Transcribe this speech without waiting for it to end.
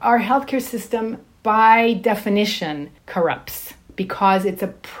Our healthcare system, by definition, corrupts because it's a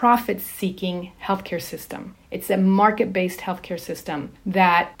profit-seeking healthcare system. It's a market-based healthcare system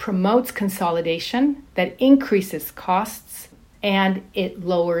that promotes consolidation, that increases costs, and it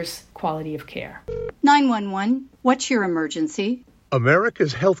lowers quality of care. 911, what's your emergency?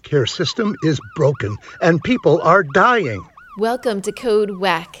 America's healthcare system is broken and people are dying. Welcome to Code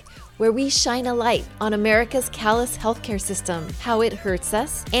WACK, where we shine a light on America's callous healthcare system, how it hurts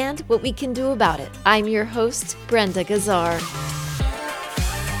us, and what we can do about it. I'm your host, Brenda Gazar.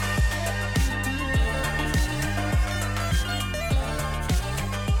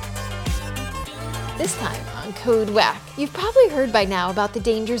 This time on Code WACK, you've probably heard by now about the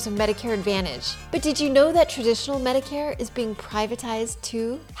dangers of Medicare Advantage. But did you know that traditional Medicare is being privatized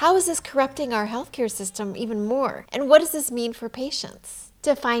too? How is this corrupting our healthcare system even more? And what does this mean for patients?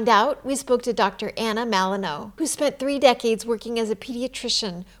 To find out, we spoke to Dr. Anna Malinow, who spent 3 decades working as a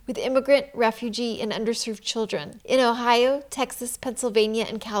pediatrician with immigrant, refugee, and underserved children in Ohio, Texas, Pennsylvania,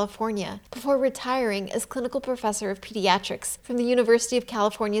 and California, before retiring as Clinical Professor of Pediatrics from the University of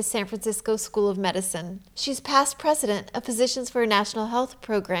California's San Francisco School of Medicine. She's past president of Physicians for a National Health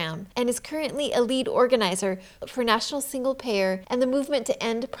Program and is currently a lead organizer for National Single Payer and the movement to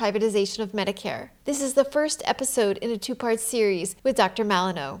end privatization of Medicare. This is the first episode in a 2-part series with Dr.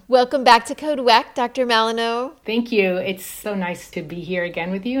 Malinow. Welcome back to Code WACK, Dr. Malinow. Thank you. It's so nice to be here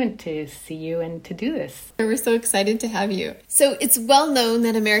again with you and to see you and to do this. We're so excited to have you. So it's well known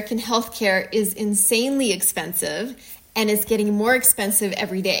that American healthcare is insanely expensive and it's getting more expensive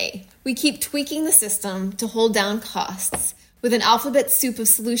every day. We keep tweaking the system to hold down costs with an alphabet soup of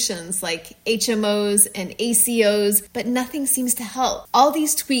solutions like HMOs and ACOs, but nothing seems to help. All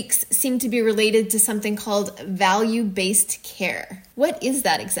these tweaks seem to be related to something called value-based care. What is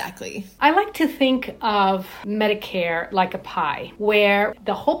that exactly? I like to think of Medicare like a pie, where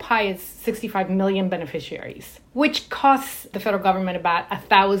the whole pie is 65 million beneficiaries, which costs the federal government about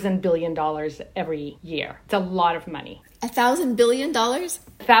 $1,000 billion every year. It's a lot of money. $1,000 billion?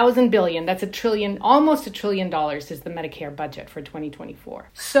 $1,000 billion. That's $1 trillion. Almost $1 trillion is the Medicare budget for 2024.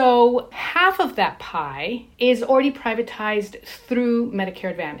 So half of that pie is already privatized through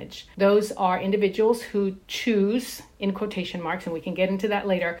Medicare Advantage. Those are individuals who choose, in quotation marks, and we can get into that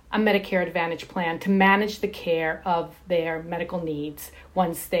later, a Medicare Advantage plan to manage the care of their medical needs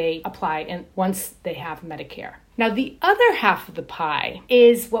once they apply and once they have Medicare. Now, the other half of the pie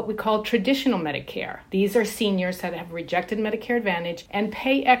is what we call traditional Medicare. These are seniors that have rejected Medicare Advantage and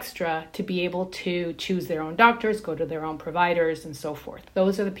pay extra to be able to choose their own doctors, go to their own providers, and so forth.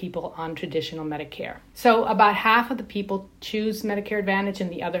 Those are the people on traditional Medicare. So about half of the people choose Medicare Advantage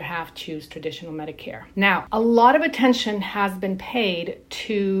and the other half choose traditional Medicare. Now, a lot of attention has been paid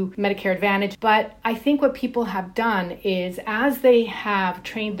to Medicare Advantage, but I think what people have done is as they have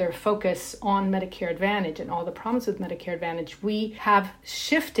trained their focus on Medicare Advantage and all the problems with Medicare Advantage, we have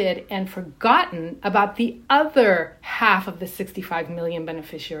shifted and forgotten about the other half of the 65 million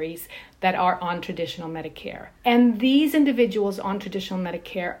beneficiaries that are on traditional Medicare. And these individuals on traditional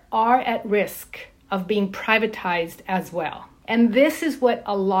Medicare are at risk of being privatized as well. And this is what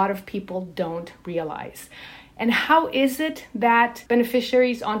a lot of people don't realize. And how is it that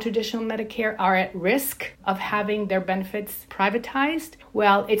beneficiaries on traditional Medicare are at risk of having their benefits privatized?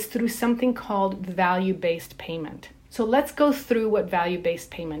 Well, it's through something called value-based payment. So let's go through what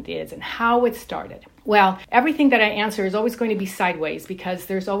value-based payment is and how it started. Well, everything that I answer is always going to be sideways because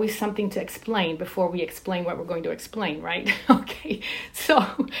there's always something to explain before we explain what we're going to explain, right? Okay,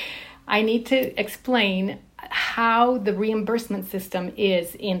 so I need to explain how the reimbursement system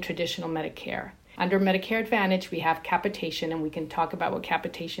is in traditional Medicare. Under Medicare Advantage, we have capitation, and we can talk about what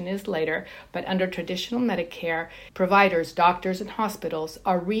capitation is later. But under traditional Medicare, providers, doctors, and hospitals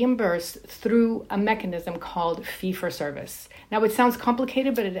are reimbursed through a mechanism called fee-for-service. Now, it sounds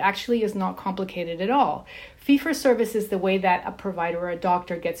complicated, but it actually is not complicated at all. Fee-for-service is the way that a provider or a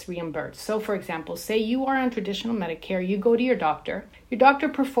doctor gets reimbursed. So, for example, say you are on traditional Medicare, you go to your doctor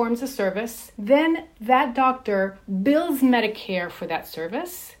performs a service, then that doctor bills Medicare for that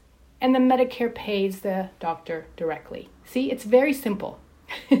service, and then Medicare pays the doctor directly. See, it's very simple.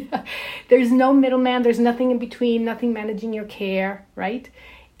 There's no middleman, there's nothing in between, nothing managing your care, right?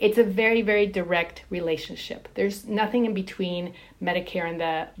 It's a very, very direct relationship. There's nothing in between Medicare and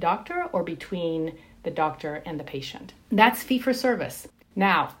the doctor or between the doctor and the patient. That's fee-for-service.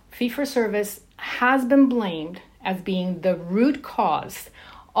 Now, fee-for-service has been blamed as being the root cause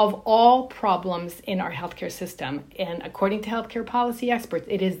of all problems in our healthcare system. And according to healthcare policy experts,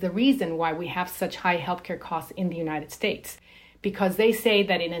 it is the reason why we have such high healthcare costs in the United States. because they say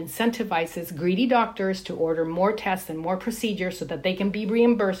that it incentivizes greedy doctors to order more tests and more procedures so that they can be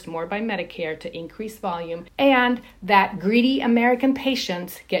reimbursed more by Medicare to increase volume, and that greedy American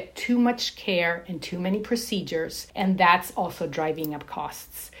patients get too much care and too many procedures, and that's also driving up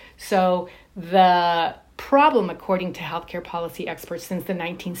costs. So the problem, according to healthcare policy experts since the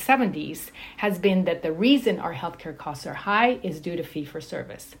 1970s, has been that the reason our healthcare costs are high is due to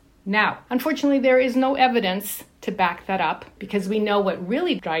fee-for-service. Now, unfortunately, there is no evidence to back that up, because we know what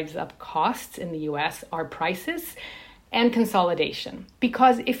really drives up costs in the US are prices and consolidation.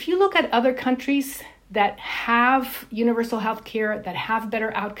 Because if you look at other countries that have universal health care, that have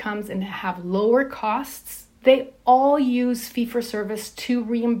better outcomes and have lower costs, they all use fee-for-service to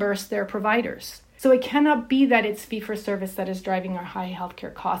reimburse their providers. So it cannot be that it's fee-for-service that is driving our high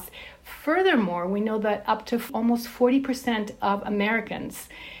healthcare costs. Furthermore, we know that up to almost 40% of Americans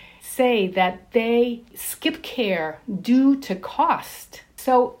say that they skip care due to cost.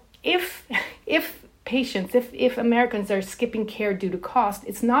 So if Americans are skipping care due to cost,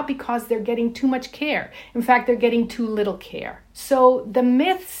 it's not because they're getting too much care. In fact, they're getting too little care. So the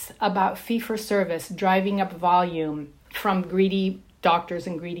myths about fee-for-service driving up volume from greedy doctors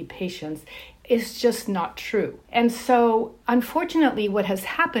and greedy patients is just not true. And so, unfortunately, what has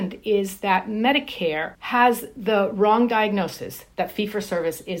happened is that Medicare has the wrong diagnosis that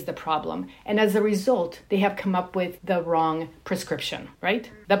fee-for-service is the problem. And as a result, they have come up with the wrong prescription,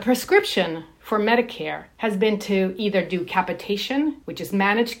 right? The prescription for Medicare has been to either do capitation, which is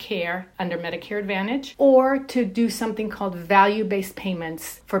managed care under Medicare Advantage, or to do something called value-based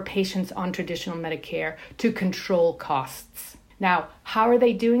payments for patients on traditional Medicare to control costs. Now, how are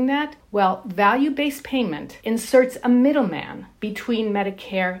they doing that? Well, value-based payment inserts a middleman between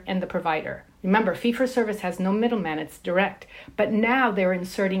Medicare and the provider. Remember, fee-for-service has no middleman, it's direct. But now they're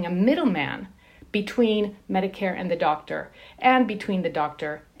inserting a middleman between Medicare and the doctor, and between the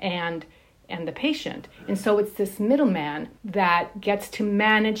doctor and the patient. And so it's this middleman that gets to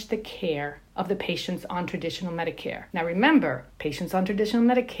manage the care of the patients on traditional Medicare. Now remember, patients on traditional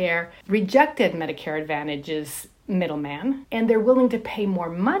Medicare rejected Medicare Advantage's middleman, and they're willing to pay more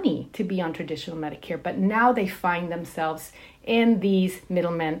money to be on traditional Medicare, but now they find themselves in these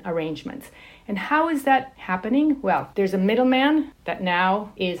middleman arrangements. And how is that happening? Well, there's a middleman that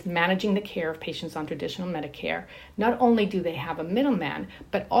now is managing the care of patients on traditional Medicare. Not only do they have a middleman,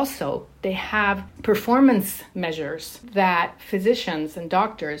 but also they have performance measures that physicians and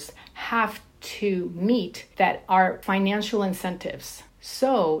doctors have to meet that are financial incentives.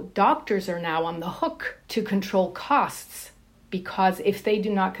 So doctors are now on the hook to control costs, because if they do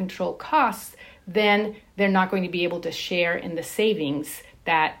not control costs, then they're not going to be able to share in the savings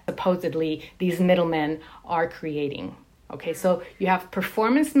that supposedly these middlemen are creating. Okay, so you have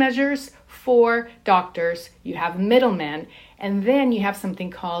performance measures for doctors, you have middlemen, and then you have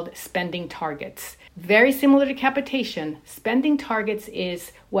something called spending targets. Very similar to capitation, spending targets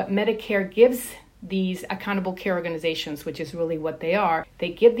is what Medicare gives these accountable care organizations, which is really what they are. They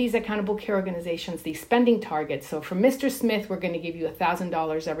give these accountable care organizations these spending targets. So for Mr. Smith, we're going to give you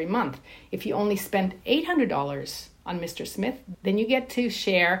 $1,000 every month. If you only spend $800 on Mr. Smith, then you get to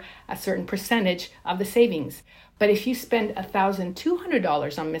share a certain percentage of the savings. But if you spend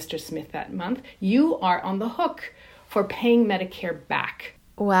 $1,200 on Mr. Smith that month, you are on the hook for paying Medicare back.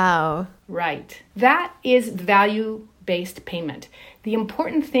 Wow. Right. That is value-based payment. The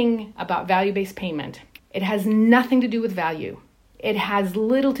important thing about value-based payment, it has nothing to do with value. It has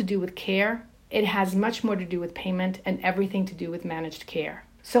little to do with care. It has much more to do with payment and everything to do with managed care.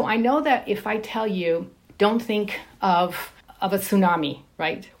 So I know that if I tell you, don't think of a tsunami,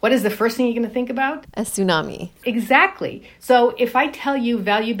 right? What is the first thing you're going to think about? A tsunami. Exactly. So if I tell you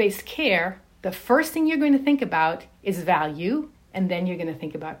value-based care, the first thing you're going to think about is value, and then you're going to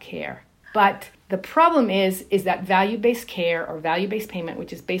think about care. But the problem is that value-based care or value-based payment,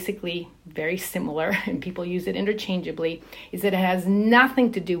 which is basically very similar, and people use it interchangeably, is that it has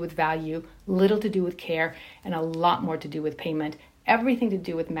nothing to do with value, little to do with care, and a lot more to do with payment, everything to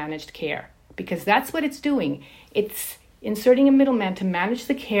do with managed care. Because that's what it's doing. It's inserting a middleman to manage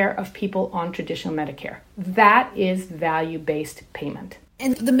the care of people on traditional Medicare. That is value-based payment.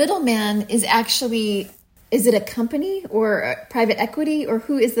 And the middleman is actually, is it a company or a private equity, or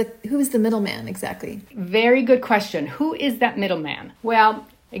who is the middleman exactly? Very good question. Who is that middleman? Well,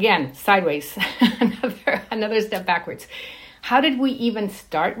 again, sideways, another step backwards. How did we even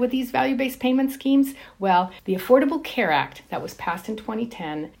start with these value-based payment schemes? Well, the Affordable Care Act that was passed in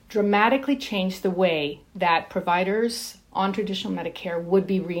 2010 dramatically changed the way that providers on traditional Medicare would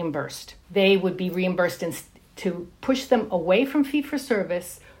be reimbursed. They would be reimbursed to push them away from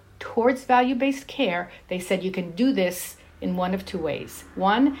fee-for-service towards value-based care. They said you can do this in one of two ways.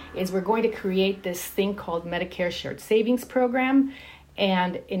 One is we're going to create this thing called Medicare Shared Savings Program.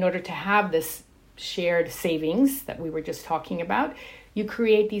 And in order to have this shared savings that we were just talking about, you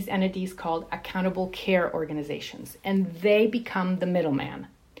create these entities called accountable care organizations, and they become the middleman.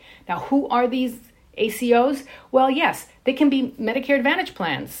 Now, who are these ACOs? Well, yes, they can be Medicare Advantage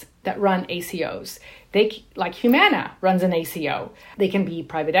plans that run ACOs. Like Humana runs an ACO. They can be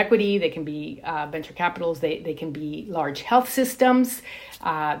private equity, they can be venture capitals, they can be large health systems,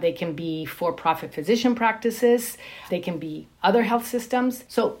 they can be for-profit physician practices, they can be other health systems.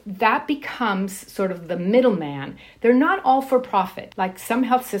 So that becomes sort of the middleman. They're not all for profit. Like some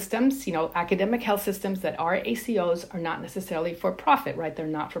health systems, academic health systems that are ACOs are not necessarily for profit, right? They're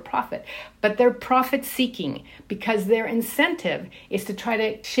not for profit, but they're profit seeking because their incentive is to try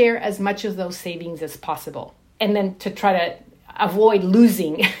to share as much of those savings as possible. And then to try to avoid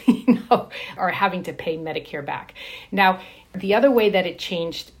losing, or having to pay Medicare back. Now, the other way that it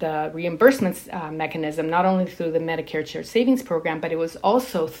changed the reimbursements mechanism, not only through the Medicare Shared Savings Program, but it was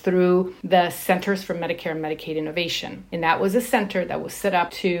also through the Centers for Medicare and Medicaid Innovation. And that was a center that was set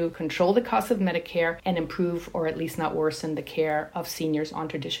up to control the cost of Medicare and improve, or at least not worsen, the care of seniors on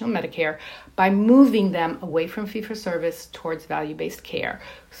traditional Medicare by moving them away from fee-for-service towards value-based care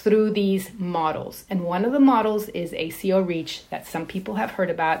through these models. And one of the models is ACO REACH that some people have heard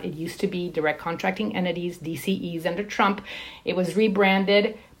about. It used to be direct contracting entities, DCEs, under Trump. It was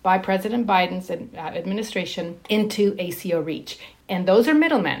rebranded by President Biden's administration into ACO REACH. And those are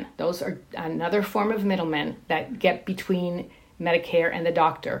middlemen. Those are another form of middlemen that get between Medicare and the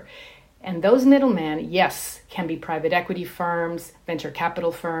doctor. And those middlemen, yes, can be private equity firms, venture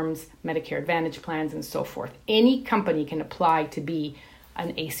capital firms, Medicare Advantage plans, and so forth. Any company can apply to be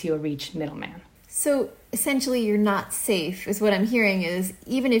an ACO REACH middleman. So essentially you're not safe, is what I'm hearing, is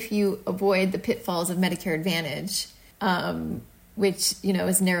even if you avoid the pitfalls of Medicare Advantage, which,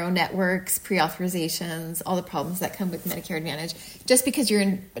 is narrow networks, pre-authorizations, all the problems that come with Medicare Advantage, just because you're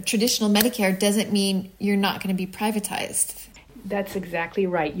in traditional Medicare doesn't mean you're not going to be privatized. That's exactly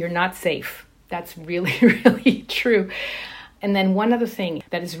right. You're not safe. That's really, really true. And then one other thing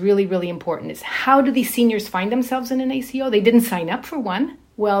that is really, really important is how do these seniors find themselves in an ACO? They didn't sign up for one.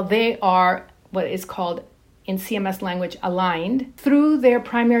 Well, they are what is called, in CMS language, aligned through their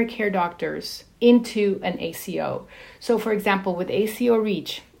primary care doctors into an ACO. So, for example, with ACO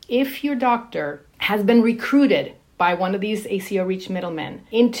REACH, if your doctor has been recruited by one of these ACO REACH middlemen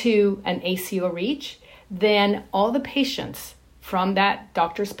into an ACO REACH, then all the patients from that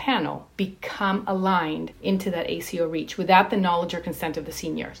doctor's panel become aligned into that ACO REACH without the knowledge or consent of the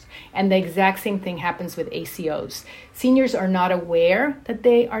seniors. And the exact same thing happens with ACOs. Seniors are not aware that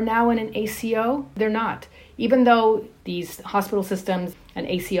they are now in an ACO. They're not. Even though these hospital systems and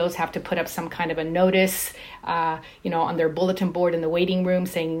ACOs have to put up some kind of a notice, on their bulletin board in the waiting room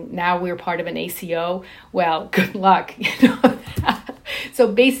saying, now we're part of an ACO. Well, good luck. So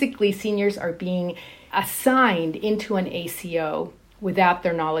basically, seniors are being assigned into an ACO without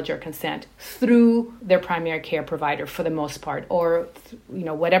their knowledge or consent through their primary care provider for the most part, or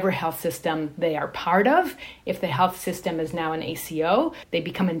whatever health system they are part of. If the health system is now an ACO, they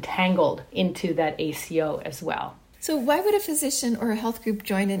become entangled into that ACO as well. So why would a physician or a health group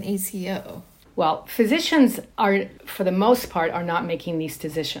join an ACO? Well, physicians are, for the most part, are not making these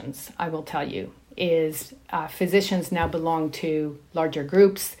decisions, I will tell you. Physicians now belong to larger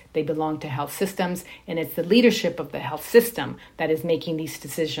groups, they belong to health systems, and it's the leadership of the health system that is making these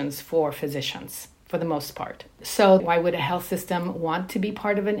decisions for physicians, for the most part. So why would a health system want to be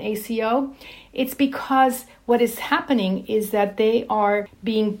part of an ACO? It's because what is happening is that they are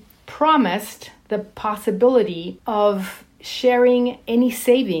being promised the possibility of sharing any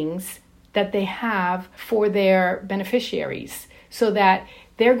savings that they have for their beneficiaries, so that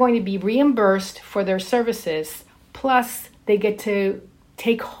they're going to be reimbursed for their services, plus they get to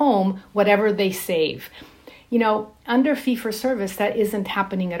take home whatever they save. Under fee-for-service, that isn't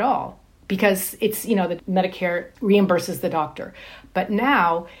happening at all because it's, the Medicare reimburses the doctor. But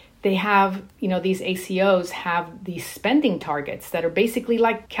now they have, these ACOs have these spending targets that are basically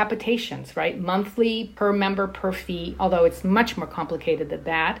like capitations, right? Monthly per member per fee, although it's much more complicated than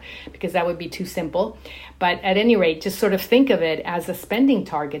that because that would be too simple. But at any rate, just sort of think of it as a spending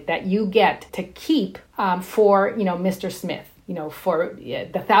target that you get to keep for, Mr. Smith. For the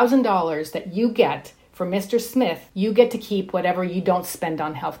 $1,000 that you get for Mr. Smith, you get to keep whatever you don't spend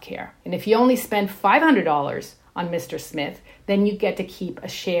on healthcare. And if you only spend $500 on Mr. Smith, then you get to keep a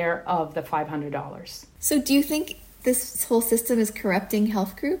share of the $500. So do you think this whole system is corrupting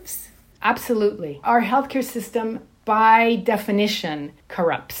health groups? Absolutely. Our healthcare system, by definition,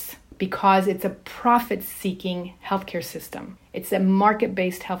 corrupts because it's a profit-seeking healthcare system. It's a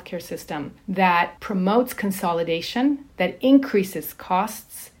market-based healthcare system that promotes consolidation, that increases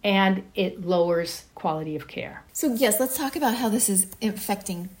costs, and it lowers quality of care. So yes, let's talk about how this is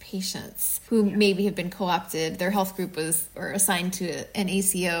affecting patients who maybe have been co-opted. Their health group was or assigned to an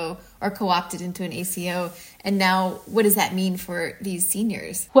ACO or co-opted into an ACO. And now what does that mean for these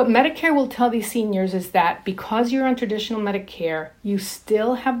seniors? What Medicare will tell these seniors is that because you're on traditional Medicare, you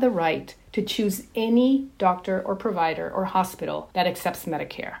still have the right to choose any doctor or provider or hospital that accepts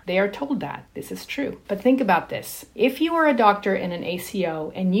Medicare. They are told that. This is true. But think about this. If you are a doctor in an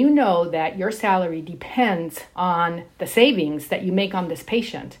ACO and you know that your salary depends on the savings that you make on this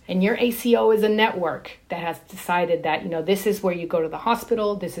patient, and your ACO is a network that has decided that, this is where you go to the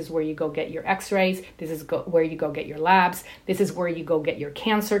hospital, this is where you go get your x-rays, this is where you go get your labs, this is where you go get your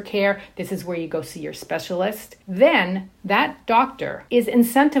cancer care, this is where you go see your specialist, then that doctor is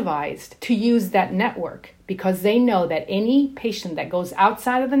incentivized to use that network because they know that any patient that goes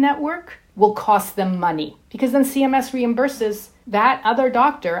outside of the network will cost them money, because then CMS reimburses that other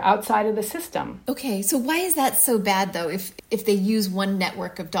doctor outside of the system. Okay, so why is that so bad though if they use one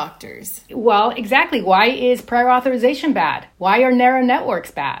network of doctors? Well, exactly. Why is prior authorization bad? Why are narrow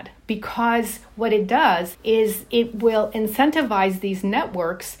networks bad? Because what it does is it will incentivize these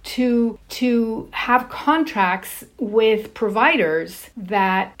networks to have contracts with providers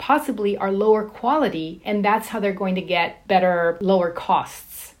that possibly are lower quality, and that's how they're going to get better, lower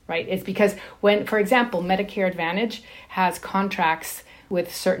costs, right? It's because when, for example, Medicare Advantage has contracts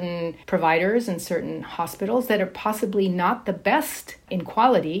with certain providers and certain hospitals that are possibly not the best in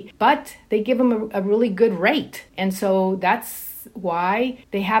quality, but they give them a really good rate. And so that's why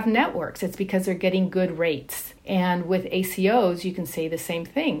they have networks. It's because they're getting good rates. And with ACOs, you can say the same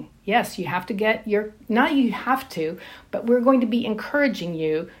thing. Yes, you have to get not you have to, but we're going to be encouraging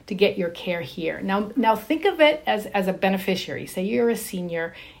you to get your care here. Now think of it as a beneficiary. Say you're a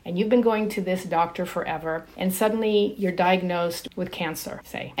senior and you've been going to this doctor forever, and suddenly you're diagnosed with cancer,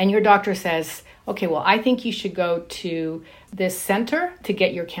 say. And your doctor says, okay, well, I think you should go to this center to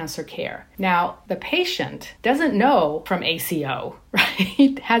get your cancer care. Now, the patient doesn't know from ACO,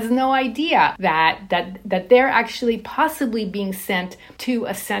 right? Has no idea that they're actually possibly being sent to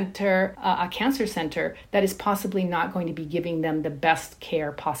a center, a cancer center that is possibly not going to be giving them the best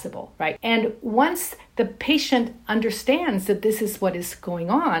care possible, right? And once the patient understands that this is what is going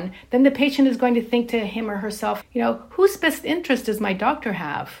on, then the patient is going to think to him or herself, whose best interest does my doctor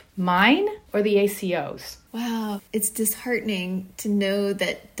have? Mine or the ACO's? Wow, it's disheartening to know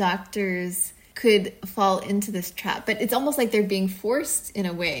that doctors could fall into this trap, but it's almost like they're being forced in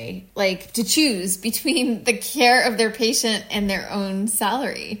a way, like to choose between the care of their patient and their own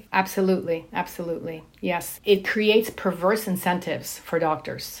salary. Absolutely. Yes, it creates perverse incentives for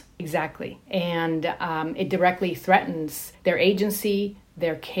doctors. Exactly. And it directly threatens their agency,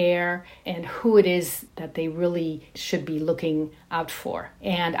 their care, and who it is that they really should be looking out for.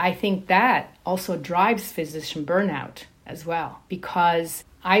 And I think that also drives physician burnout as well, because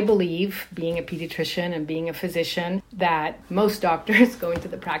I believe, being a pediatrician and being a physician, that most doctors go into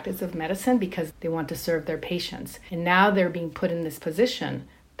the practice of medicine because they want to serve their patients. And now they're being put in this position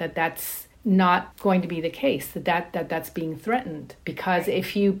that that's not going to be the case, that's being threatened. Because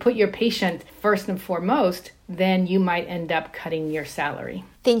if you put your patient first and foremost, then you might end up cutting your salary.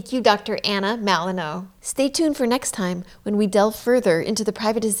 Thank you, Dr. Anna Malinow. Stay tuned for next time when we delve further into the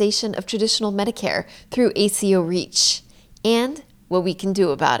privatization of traditional Medicare through ACO REACH and what we can do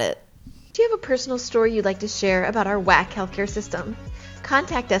about it. Do you have a personal story you'd like to share about our WACK healthcare system?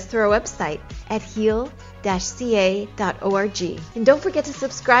 Contact us through our website at heal-ca.org. And don't forget to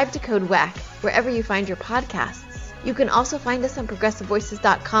subscribe to Code WACK wherever you find your podcasts. You can also find us on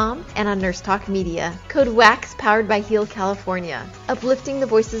progressivevoices.com and on Nurse Talk Media. Code WACK's powered by Heal California, uplifting the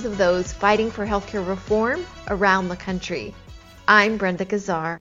voices of those fighting for healthcare reform around the country. I'm Brenda Gazar.